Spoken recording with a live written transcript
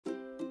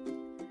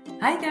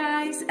Hi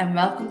guys, and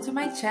welcome to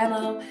my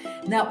channel.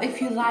 Now if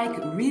you like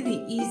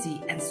really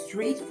easy and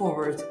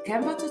straightforward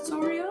Canva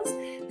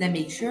tutorials, then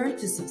make sure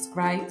to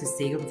subscribe to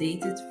stay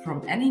updated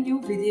from any new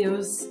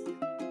videos.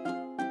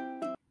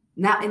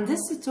 Now in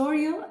this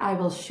tutorial I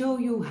will show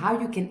you how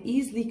you can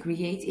easily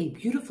create a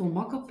beautiful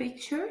mockup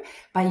picture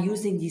by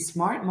using the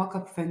smart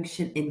mockup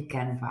function in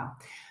Canva.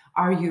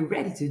 Are you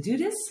ready to do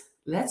this?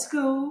 Let's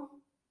go!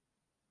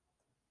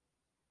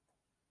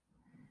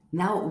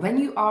 Now, when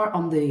you are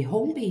on the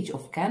home page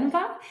of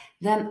Canva,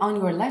 then on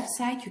your left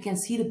side, you can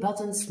see the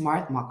button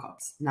Smart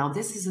Mockups. Now,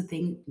 this is a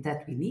thing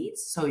that we need,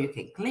 so you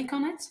can click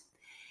on it.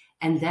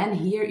 And then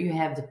here you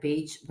have the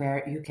page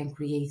where you can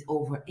create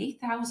over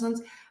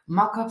 8,000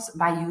 mockups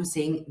by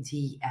using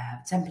the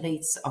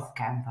templates of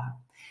Canva.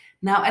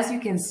 Now, as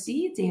you can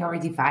see, they are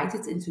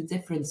divided into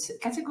different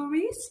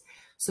categories.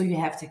 So you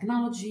have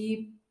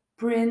technology,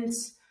 print,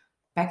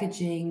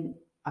 packaging,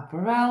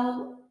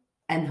 apparel,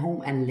 and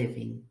home and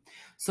living.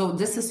 So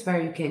this is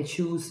where you can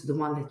choose the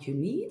one that you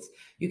need.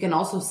 You can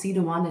also see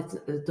the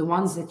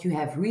ones that you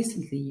have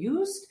recently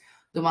used,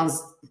 the ones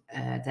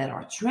that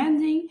are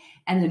trending,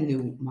 and the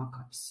new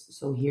mockups.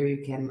 So here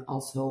you can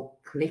also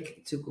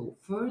click to go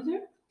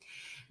further.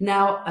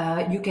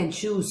 Now you can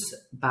choose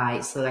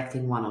by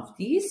selecting one of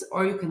these,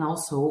 or you can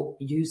also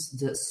use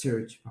the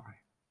search bar.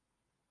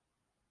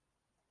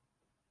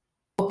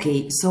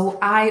 Okay, so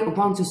I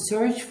want to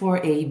search for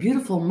a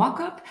beautiful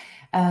mockup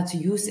to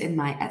use in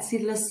my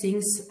Etsy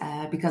listings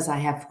because I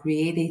have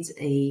created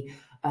a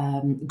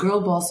Girl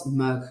Boss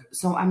mug.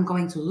 So I'm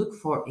going to look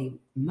for a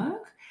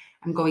mug.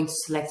 I'm going to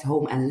select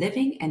home and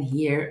living and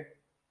here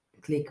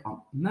click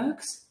on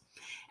mugs.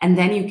 And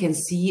then you can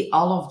see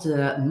all of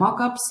the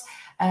mockups,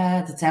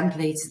 the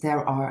templates that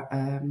are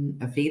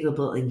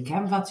available in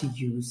Canva to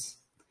use.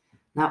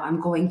 Now I'm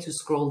going to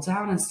scroll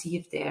down and see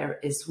if there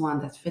is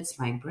one that fits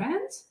my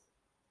brand.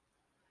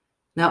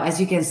 Now,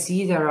 as you can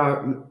see, there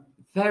are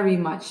very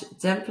much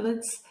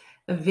templates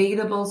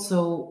available,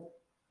 so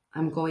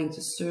I'm going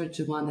to search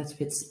the one that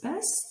fits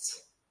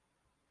best.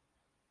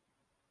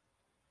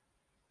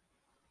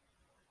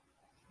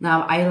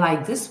 Now, I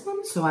like this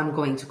one, so I'm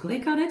going to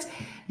click on it.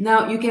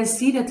 Now, you can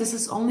see that this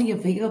is only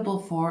available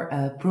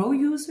for pro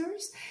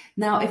users.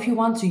 Now, if you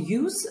want to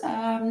use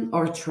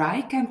or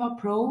try Canva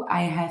Pro,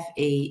 I have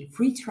a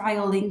free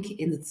trial link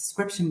in the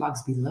description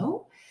box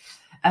below.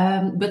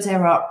 But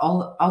there are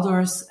all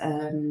others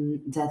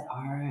that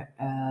are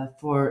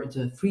for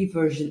the free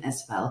version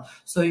as well.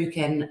 So you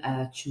can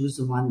choose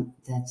the one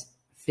that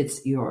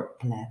fits your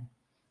plan.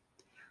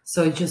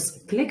 So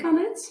just click on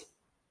it.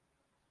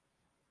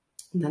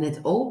 Then it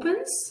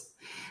opens.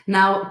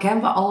 Now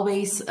Canva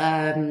always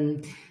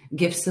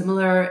gives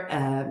similar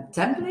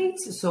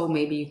templates. So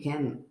maybe you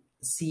can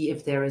see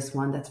if there is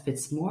one that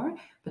fits more.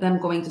 But I'm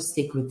going to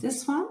stick with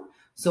this one.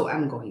 So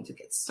I'm going to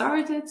get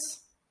started.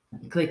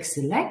 Click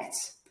select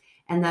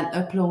and then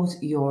upload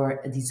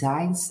your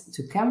designs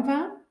to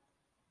Canva.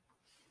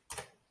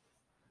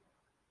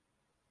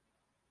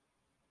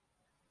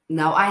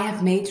 Now I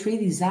have made 3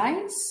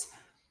 designs,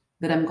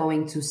 but I'm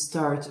going to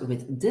start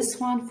with this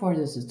one for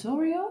the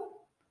tutorial.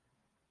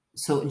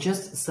 So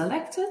just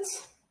select it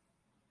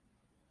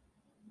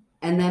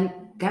and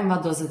then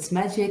Canva does its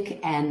magic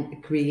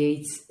and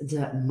creates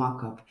the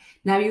mockup.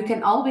 Now you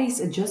can always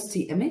adjust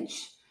the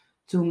image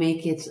to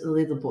make it a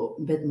little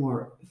bit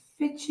more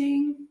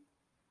fitting.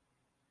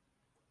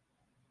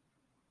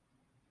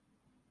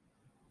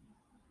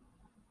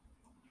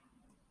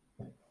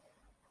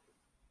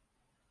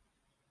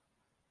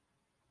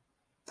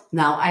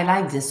 Now I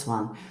like this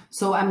one,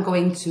 so I'm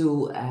going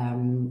to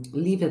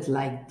leave it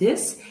like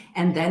this,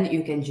 and then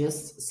you can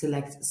just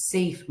select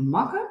Save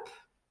Mockup.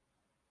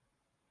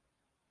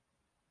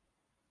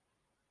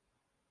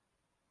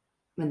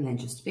 And then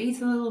just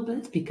wait a little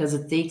bit because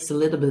it takes a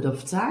little bit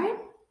of time.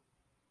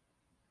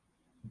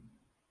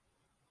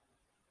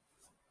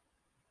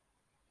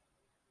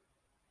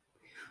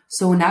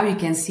 So now you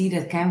can see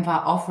that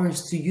Canva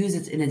offers to use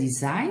it in a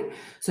design.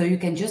 So you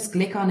can just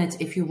click on it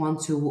if you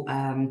want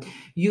to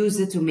use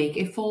it to make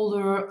a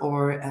folder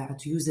or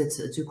to use it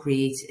to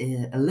create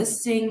a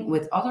listing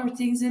with other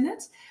things in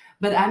it.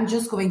 But I'm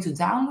just going to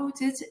download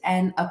it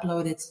and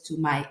upload it to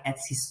my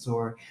Etsy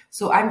store.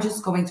 So I'm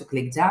just going to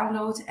click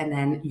download and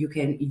then you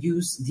can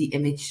use the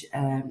image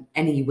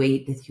any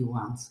way that you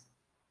want.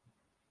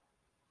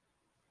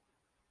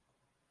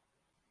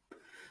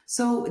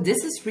 So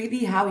this is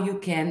really how you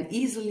can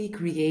easily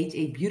create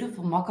a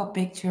beautiful mockup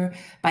picture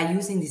by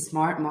using the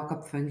smart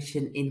mockup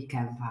function in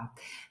Canva.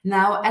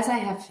 Now, as I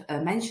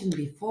have mentioned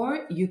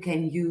before, you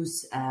can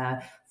use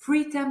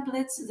free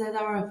templates that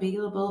are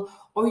available,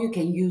 or you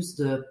can use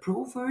the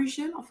pro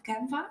version of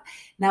Canva.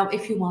 Now,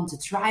 if you want a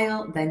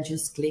trial, then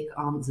just click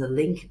on the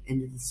link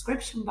in the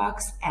description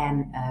box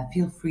and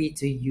feel free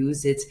to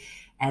use it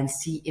and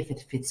see if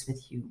it fits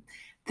with you.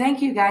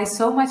 Thank you guys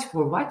so much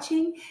for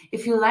watching.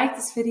 If you like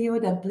this video,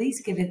 then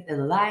please give it a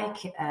like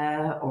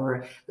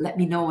or let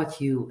me know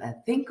what you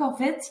think of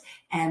it,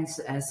 and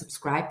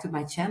subscribe to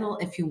my channel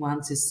if you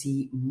want to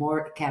see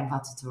more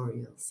Canva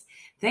tutorials.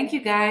 Thank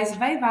you guys.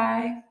 Bye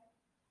bye.